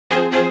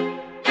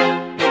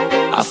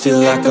I feel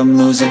like I'm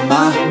losing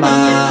my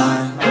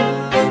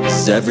mind.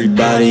 Is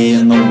everybody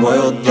in the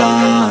world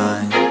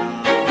blind?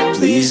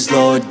 Please,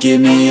 Lord,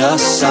 give me a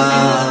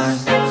sign,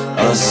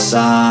 a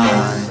sign.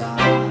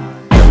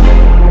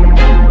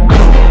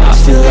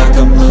 I feel like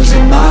I'm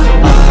losing my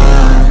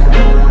mind.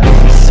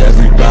 Is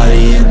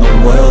everybody in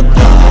the world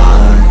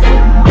blind?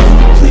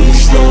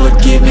 Please, Lord,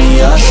 give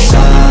me a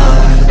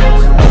sign,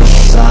 a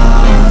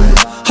sign.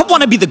 I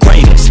wanna be the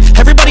greatest.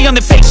 Everybody on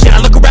the fake shit. I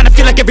look around and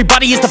feel like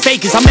everybody is the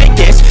fakest. I make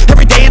this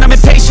every day and I'm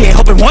impatient,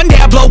 hoping one day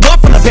I blow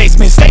up from the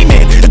basement.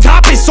 Statement, the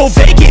top is so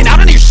vacant. I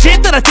don't hear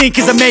shit that I think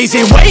is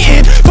amazing.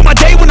 Waiting for my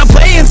day when I'm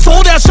playing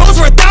sold out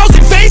shows for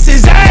 1,000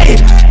 faces. Hey,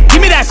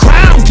 give me that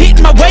crown, get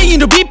in my way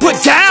and to be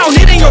put down.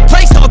 It ain't your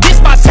place, all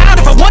this my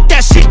town. If I want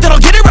that shit, then I'll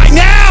get it right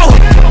now.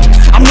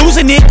 I'm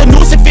losing it, the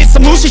noose it fits.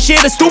 I'm losing shit,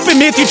 a stupid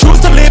myth. You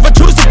choose to live or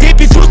choose to dip.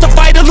 You choose to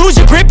fight or lose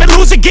your grip and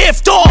lose a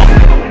gift. Oh,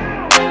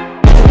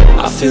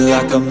 I feel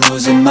like I'm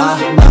losing my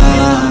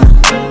mind.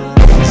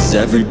 Is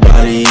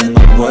everybody in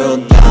the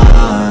world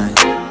blind?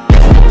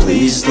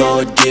 Please,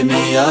 Lord, give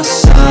me a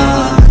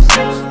sign,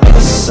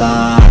 a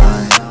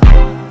sign.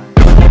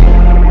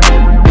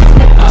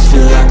 I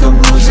feel like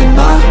I'm losing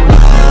my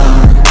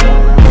mind.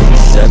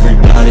 Is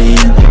everybody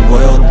in the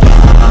world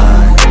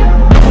blind?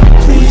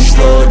 Please,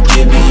 Lord,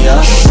 give me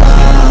a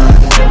sign,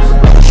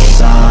 a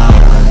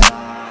sign.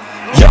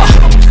 yeah.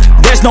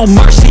 There's no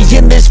mercy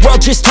in this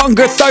world, just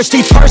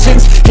hunger-thirsty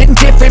persons in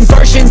different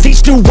versions.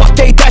 Each new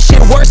update, that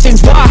shit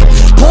worsens. Why?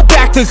 Pull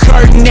back the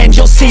curtain and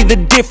you'll see the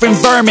different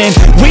vermin.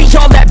 We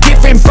all have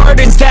different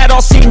burdens that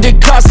all seem to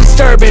cause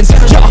disturbance.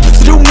 Yo,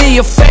 so do me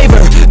a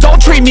favor,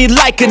 don't treat me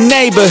like a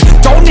neighbor.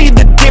 Don't need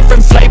the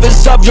different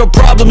flavors of your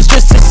problems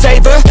just to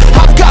savor.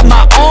 I've got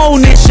my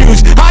own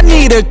issues, I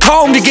need a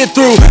comb to get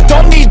through.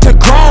 Don't need to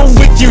groan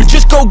with you,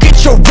 just go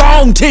get your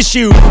own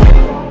tissue.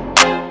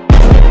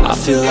 I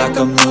feel like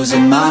I'm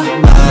losing my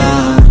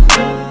mind.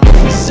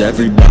 Is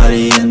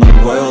everybody in the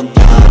world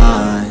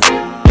blind?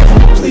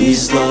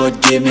 Please,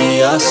 Lord, give me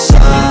a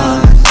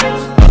sign,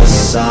 a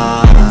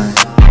sign.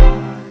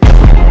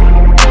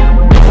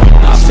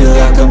 I feel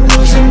like I'm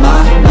losing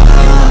my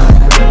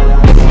mind.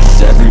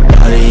 Is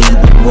everybody in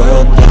the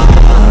world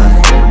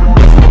blind?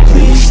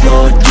 Please,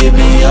 Lord, give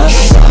me a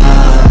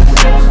sign,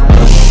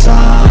 a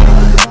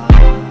sign.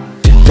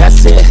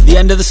 That's it, the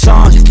end of the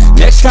song.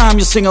 Next time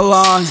you'll sing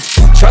along.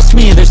 Trust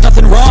me, there's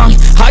nothing wrong.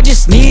 I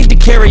just need to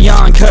carry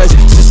on, cause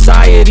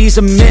society's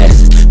a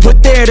myth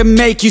put there to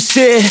make you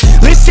sit.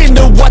 Listen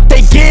to what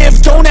they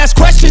give. Don't ask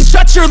questions,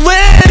 shut your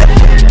lid.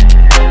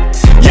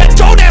 Yeah,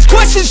 don't ask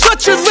questions,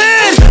 shut your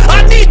lid.